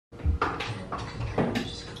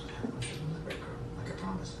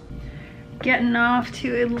Getting off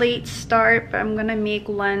to a late start, but I'm gonna make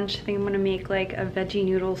lunch. I think I'm gonna make like a veggie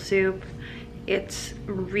noodle soup. It's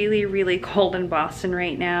really, really cold in Boston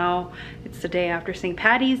right now. It's the day after St.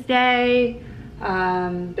 Patty's Day.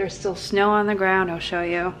 There's still snow on the ground. I'll show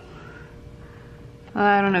you.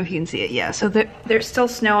 I don't know if you can see it. Yeah, so there's still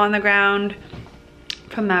snow on the ground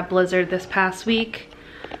from that blizzard this past week.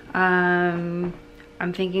 I'm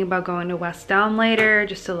thinking about going to West Elm later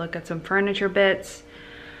just to look at some furniture bits.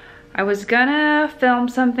 I was gonna film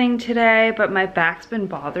something today, but my back's been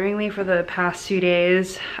bothering me for the past 2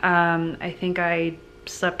 days. I think I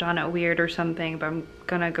slept on it weird or something, but I'm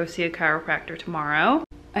gonna go see a chiropractor tomorrow.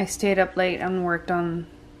 I stayed up late and worked on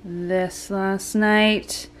this last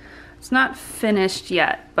night. It's not finished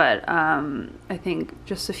yet, but I think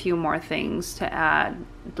just a few more things to add,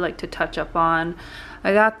 like to touch up on.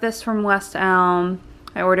 I got this from West Elm.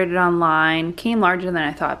 I ordered it online. Came larger than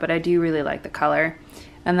I thought, but I do really like the color.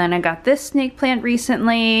 And then I got this snake plant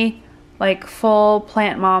recently, like full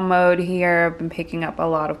plant mom mode here. I've been picking up a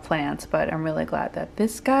lot of plants, but I'm really glad that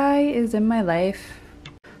this guy is in my life.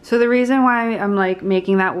 So the reason why I'm like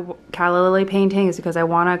making that calla lily painting is because I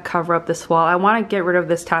want to cover up this wall. I want to get rid of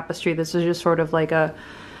this tapestry. This is just sort of like a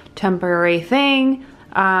temporary thing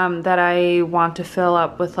that I want to fill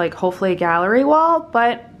up with like hopefully a gallery wall,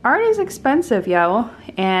 but art is expensive, yo.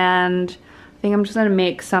 And I think I'm just gonna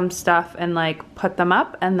make some stuff and like put them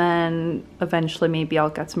up, and then eventually maybe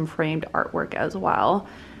I'll get some framed artwork as well.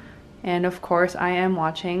 And of course I am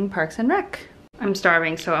watching Parks and Rec. I'm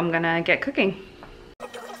starving, so I'm gonna get cooking.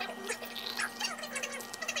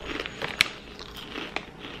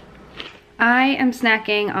 I am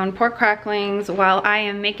snacking on pork cracklings while I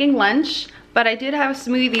am making lunch, but I did have a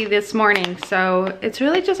smoothie this morning, so it's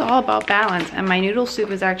really just all about balance, and my noodle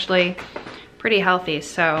soup is actually pretty healthy,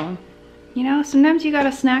 so you know, sometimes you gotta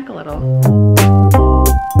snack a little.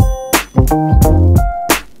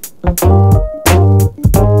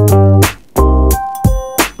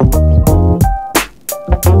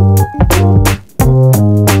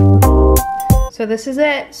 So this is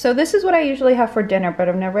it. So this is what I usually have for dinner, but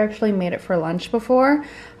I've never actually made it for lunch before.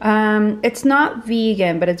 It's not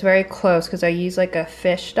vegan, but it's very close because I use like a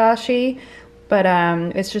fish dashi, but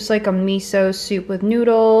it's just like a miso soup with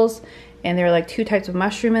noodles. And there are like 2 types of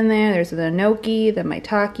mushroom in there. There's the enoki, the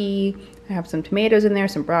maitake. I have some tomatoes in there,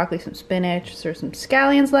 some broccoli, some spinach. There's some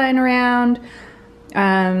scallions lying around.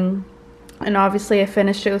 And obviously I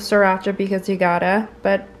finished it with sriracha because you gotta.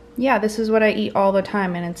 But yeah, this is what I eat all the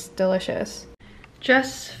time and it's delicious.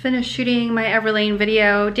 Just finished shooting my Everlane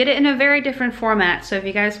video. Did it in a very different format. So if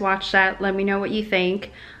you guys watch that, let me know what you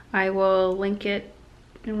think. I will link it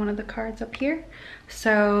in one of the cards up here.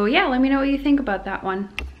 So yeah, let me know what you think about that one.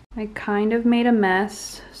 I kind of made a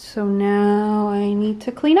mess, so now I need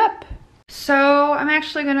to clean up. So I'm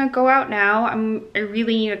actually gonna go out now. I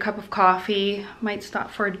really need a cup of coffee. Might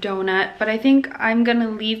stop for a donut, but I think I'm gonna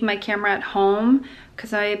leave my camera at home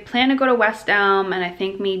because I plan to go to West Elm and I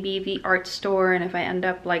think maybe the art store, and if I end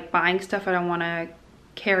up like buying stuff, I don't wanna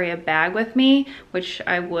carry a bag with me, which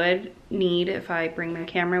I would need if I bring my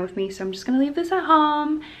camera with me. So I'm just gonna leave this at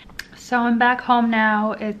home. So I'm back home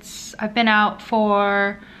now. I've been out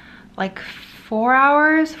for like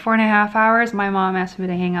 4.5 hours. My mom asked me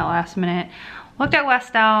to hang out last minute. Looked at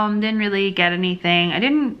West Elm, didn't really get anything. I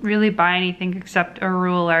didn't really buy anything except a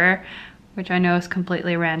ruler, which I know is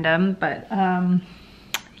completely random, but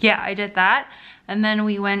yeah, I did that. And then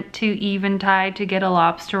we went to Eventide to get a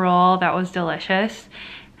lobster roll. That was delicious.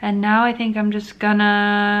 And now I think I'm just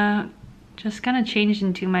gonna change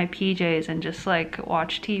into my PJs and just like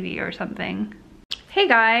watch TV or something. Hey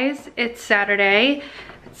guys, it's Saturday.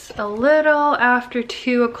 It's a little after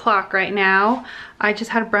 2 o'clock right now. I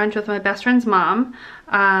just had brunch with my best friend's mom.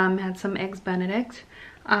 Had some eggs Benedict.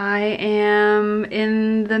 I am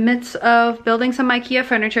in the midst of building some IKEA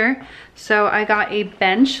furniture. So I got a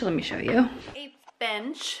bench, let me show you. A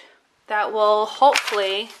bench that will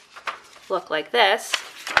hopefully look like this.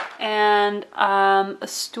 And a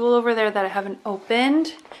stool over there that I haven't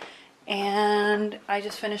opened. And I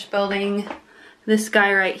just finished building this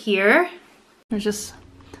guy right here.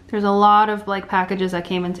 There's a lot of like packages that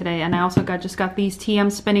came in today, and I also just got these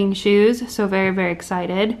TM spinning shoes, so very, very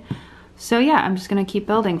excited. So yeah, I'm just gonna keep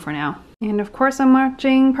building for now. And of course I'm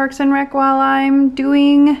watching Parks and Rec while I'm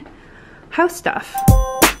doing house stuff.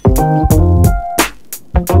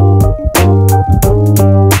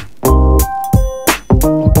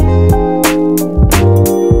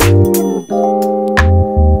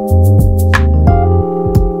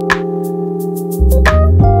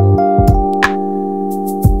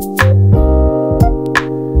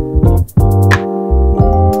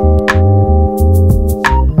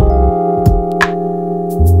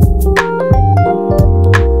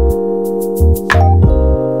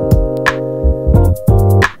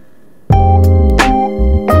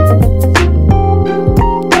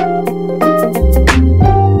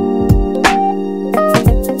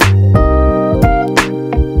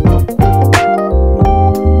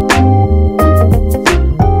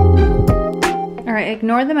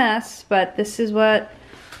 but this is what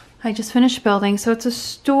I just finished building. So it's a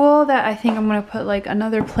stool that I think I'm gonna put like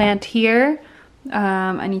another plant here.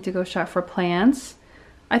 I need to go shop for plants.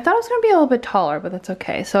 I thought it was gonna be a little bit taller, but that's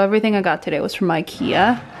okay. So everything I got today was from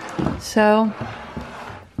IKEA. So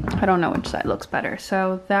I don't know which side looks better.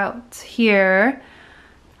 So that's here.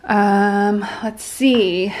 Let's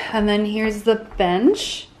see. And then here's the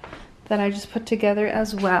bench that I just put together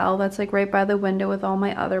as well. That's like right by the window with all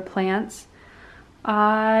my other plants.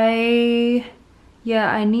 I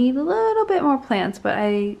need a little bit more plants, but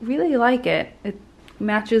I really like it. It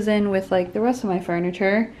matches in with like the rest of my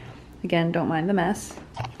furniture. Again, don't mind the mess.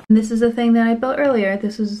 And this is the thing that I built earlier.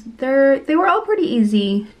 They were all pretty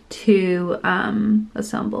easy to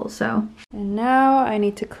assemble, so. And now I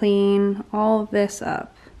need to clean all of this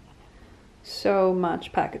up. So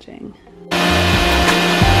much packaging.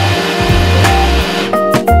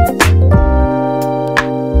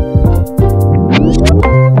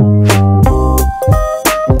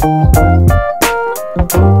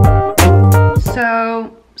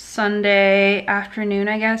 So Sunday afternoon,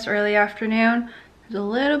 I guess, early afternoon. There's a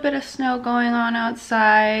little bit of snow going on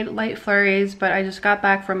outside, light flurries, but I just got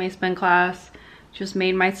back from a spin class, just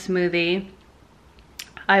made my smoothie.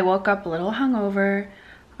 I woke up a little hungover.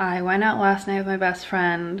 I went out last night with my best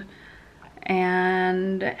friend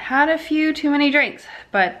and had a few too many drinks,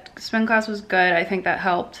 but spin class was good. I think that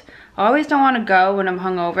helped. I always don't want to go when I'm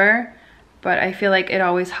hungover, but I feel like it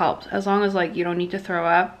always helps. As long as like you don't need to throw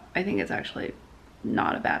up, I think it's actually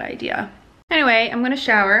not a bad idea. Anyway, I'm gonna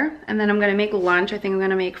shower and then I'm gonna make lunch. I think I'm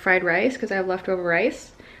gonna make fried rice because I have leftover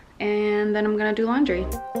rice, and then I'm gonna do laundry.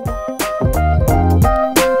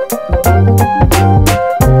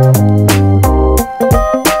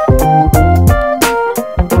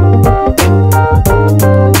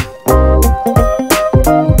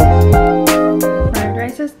 Fried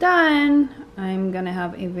rice is done. I'm gonna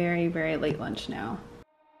have a very, very late lunch now.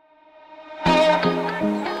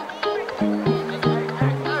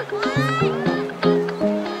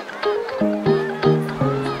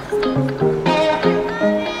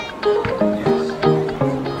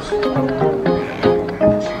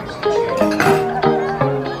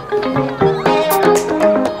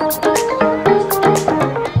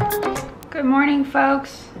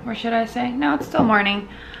 Folks, or should I say, no, it's still morning.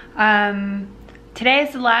 Today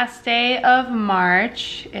is the last day of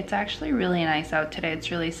March. It's actually really nice out today.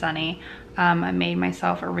 It's really sunny. I made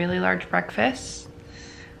myself a really large breakfast.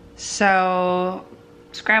 So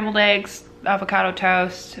scrambled eggs, avocado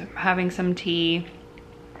toast, having some tea.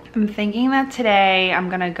 I'm thinking that today I'm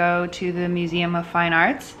gonna go to the Museum of Fine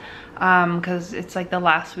Arts because it's like the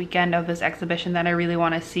last weekend of this exhibition that I really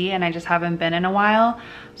want to see, and I just haven't been in a while.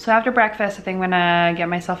 So after breakfast, I think I'm gonna get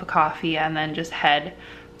myself a coffee and then just head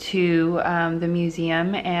to the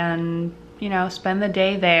museum and, you know, spend the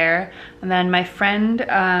day there. And then my friend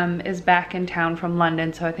is back in town from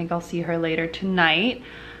London, so I think I'll see her later tonight.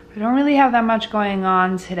 I don't really have that much going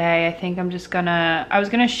on today. I think I'm just gonna, I was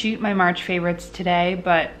gonna shoot my March favorites today,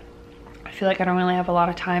 but I feel like I don't really have a lot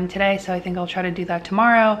of time today, so I think I'll try to do that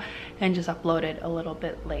tomorrow and just upload it a little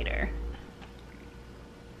bit later.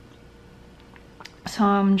 So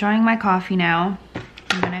I'm enjoying my coffee now.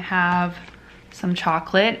 I'm gonna have some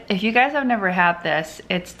chocolate. If you guys have never had this,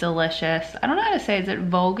 it's delicious. I don't know how to say it. Is it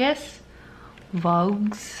Vogus?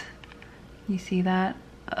 Vogues? You see that?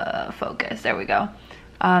 Focus, there we go.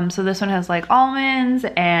 So this one has like almonds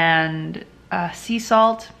and sea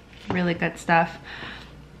salt, really good stuff.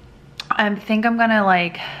 I think I'm gonna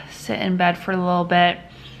like sit in bed for a little bit,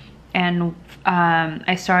 and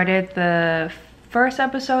I started the first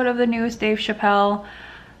episode of the newest Dave Chappelle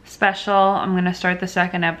special. I'm gonna start the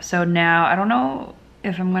second episode now. I don't know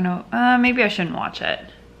if I'm gonna, maybe I shouldn't watch it.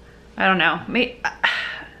 I don't know.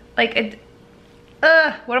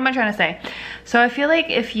 What am I trying to say? So I feel like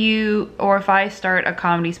if I start a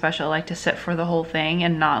comedy special, I like to sit for the whole thing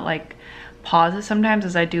and not like pause it sometimes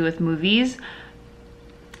as I do with movies.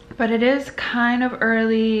 But it is kind of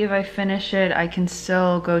early. If I finish it, I can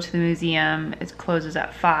still go to the museum. It closes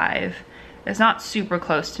at 5. It's not super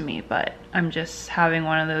close to me, but I'm just having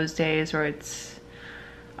one of those days where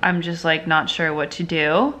I'm just like not sure what to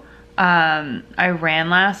do. I ran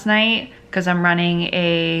last night because I'm running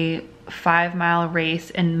a 5-mile race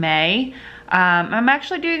in May. I'm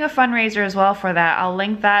actually doing a fundraiser as well for that. I'll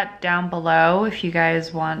link that down below if you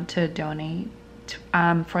guys want to donate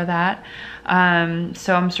for that.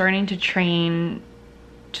 So I'm starting to train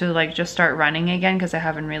to like just start running again because I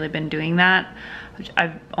haven't really been doing that.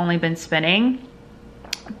 I've only been spinning,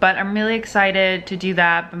 but I'm really excited to do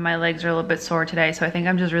that. But my legs are a little bit sore today, so I think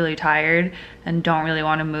I'm just really tired and don't really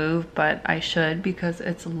want to move, but I should because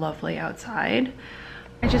it's lovely outside.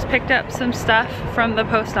 I just picked up some stuff from the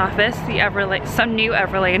post office, some new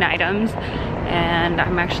Everlane items, and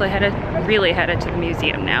I'm actually really headed to the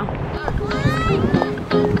museum now.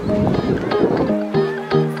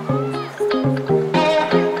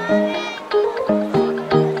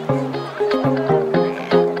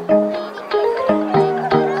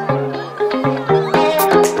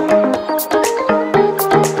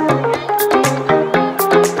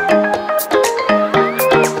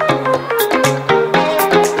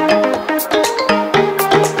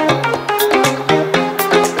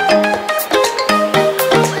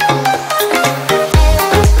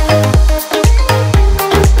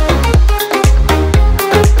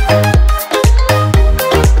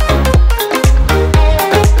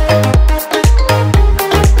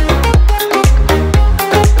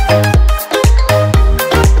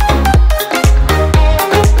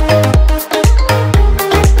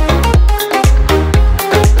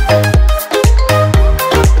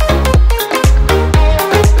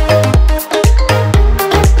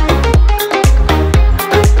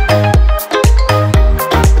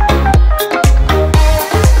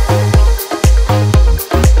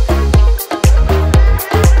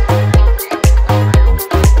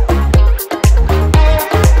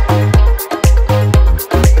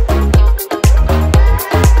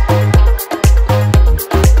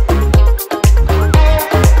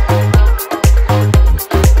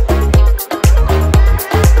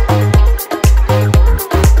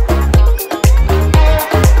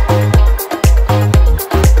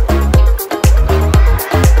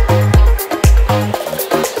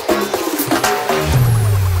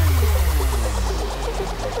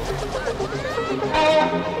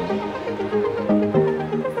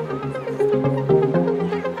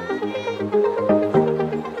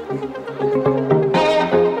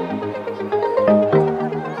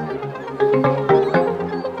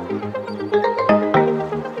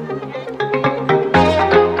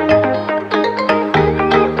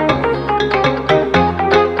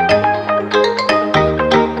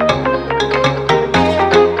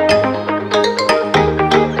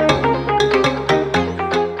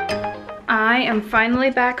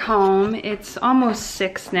 Finally back home. It's almost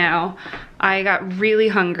 6 now. I got really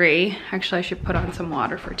hungry. Actually, I should put on some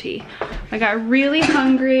water for tea. I got really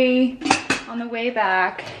hungry on the way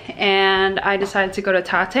back and I decided to go to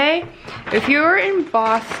Tate. If you're in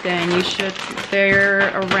Boston, you should,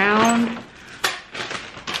 they're around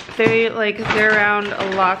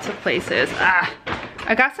lots of places.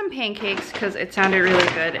 I got some pancakes because it sounded really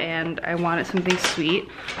good and I wanted something sweet.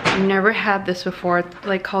 I've never had this before. It's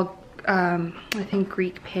like called I think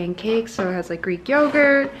Greek pancakes, so it has like Greek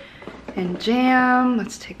yogurt and jam.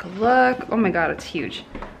 Let's take a look. Oh my god, it's huge.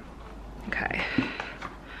 Okay,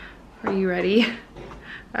 are you ready?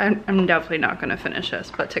 I'm definitely not gonna finish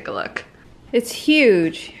this, but take a look. It's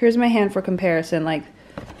huge. Here's my hand for comparison. Like,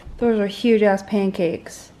 those are huge ass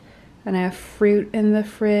pancakes, and I have fruit in the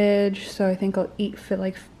fridge, so I think I'll eat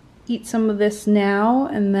some of this now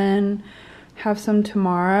and then have some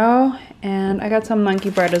tomorrow. And I got some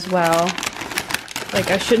monkey bread as well.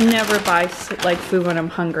 Like, I should never buy like food when I'm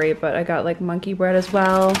hungry, but I got like monkey bread as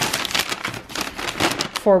well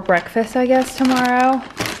for breakfast, I guess, tomorrow.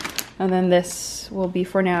 And then this will be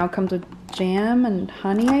for now. Comes with jam and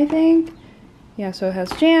honey, I think. Yeah, so it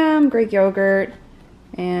has jam, Greek yogurt,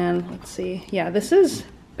 and let's see. Yeah, this is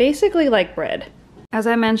basically like bread. As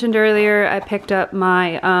I mentioned earlier, I picked up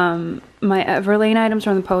my my Everlane items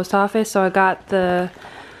from the post office. So I got the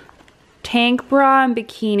tank bra and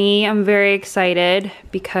bikini. I'm very excited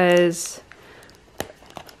because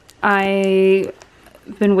I've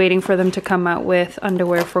been waiting for them to come out with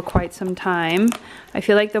underwear for quite some time. I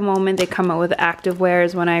feel like the moment they come out with activewear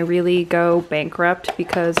is when I really go bankrupt,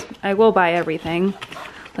 because I will buy everything.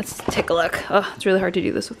 Let's take a look. Oh, it's really hard to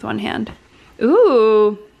do this with one hand.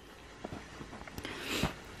 Ooh.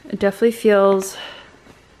 It definitely feels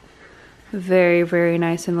very, very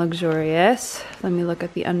nice and luxurious. Let me look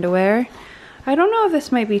at the underwear. I don't know if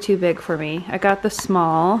this might be too big for me. I got the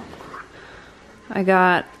small. I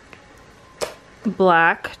got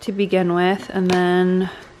black to begin with, and then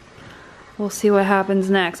we'll see what happens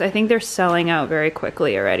next. I think they're selling out very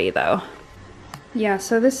quickly already though. Yeah,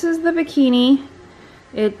 so this is the bikini.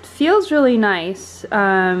 It feels really nice.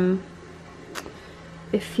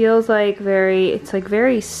 It feels like it's like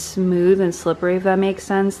very smooth and slippery, if that makes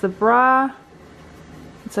sense. The bra,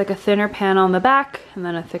 it's like a thinner panel on the back and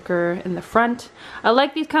then a thicker in the front. I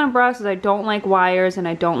like these kind of bras because I don't like wires and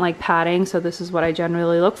I don't like padding, so this is what I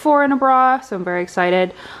generally look for in a bra, so I'm very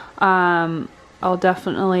excited. I'll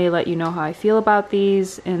definitely let you know how I feel about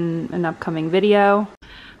these in an upcoming video.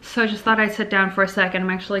 So I just thought I'd sit down for a second. I'm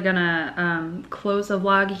actually gonna close the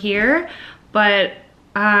vlog here. But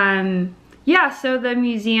yeah, so the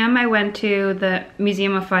museum I went to, the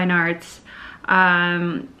Museum of Fine Arts,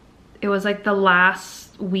 it was like the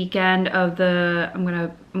last weekend of the, I'm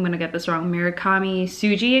gonna get this wrong, Murakami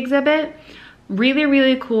Tsuji exhibit. Really,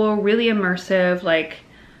 really cool, really immersive, like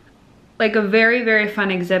a very, very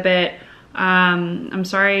fun exhibit. I'm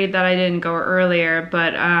sorry that I didn't go earlier,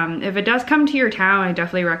 but if it does come to your town, I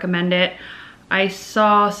definitely recommend it. I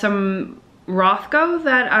saw some Rothko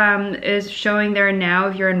that is showing there now.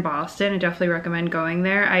 If you're in Boston, I definitely recommend going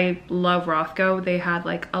there. I love Rothko. They had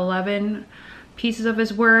like 11 pieces of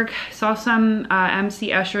his work. Saw some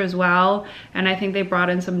MC Escher as well, and I think they brought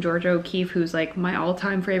in some Georgia O'Keeffe, who's like my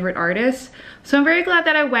all-time favorite artist. So I'm very glad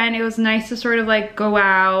that I went. It was nice to sort of like go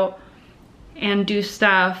out and do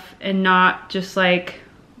stuff and not just like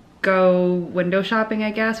go window shopping,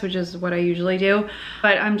 I guess, which is what I usually do.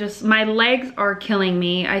 But my legs are killing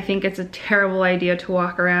me. I think it's a terrible idea to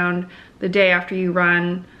walk around the day after you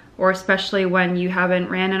run, or especially when you haven't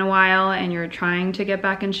ran in a while and you're trying to get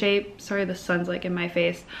back in shape. Sorry, the sun's like in my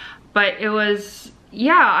face. But it was,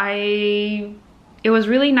 yeah, it was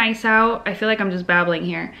really nice out. I feel like I'm just babbling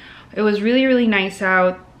here. It was really, really nice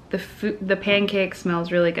out. The pancake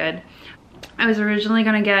smells really good. I was originally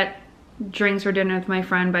gonna get drinks for dinner with my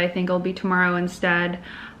friend, but I think it'll be tomorrow instead.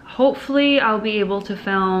 Hopefully I'll be able to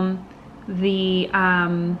film the,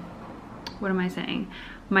 what am I saying?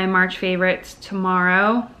 My March favorites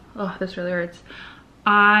tomorrow. Oh, this really hurts.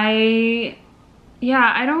 Yeah,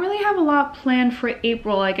 I don't really have a lot planned for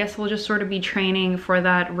April. I guess we'll just sort of be training for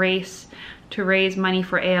that race to raise money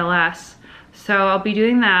for ALS. So I'll be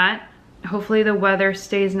doing that. Hopefully the weather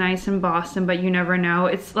stays nice in Boston, but you never know.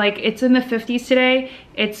 It's like, it's in the 50s today.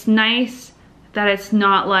 It's nice that it's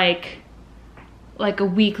not like a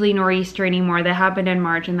weekly nor'easter anymore. That happened in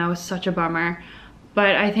March and that was such a bummer.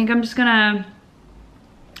 But I think I'm just gonna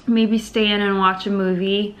maybe stay in and watch a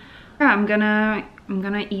movie. Yeah, I'm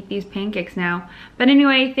gonna eat these pancakes now. But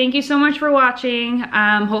anyway, thank you so much for watching.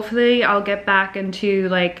 Hopefully I'll get back into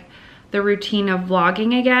like the routine of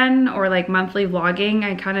vlogging again, or like monthly vlogging.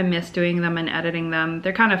 I kind of miss doing them and editing them.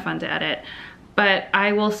 They're kind of fun to edit. But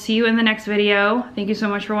I will see you in the next video. Thank you so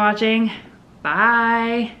much for watching.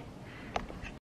 Bye.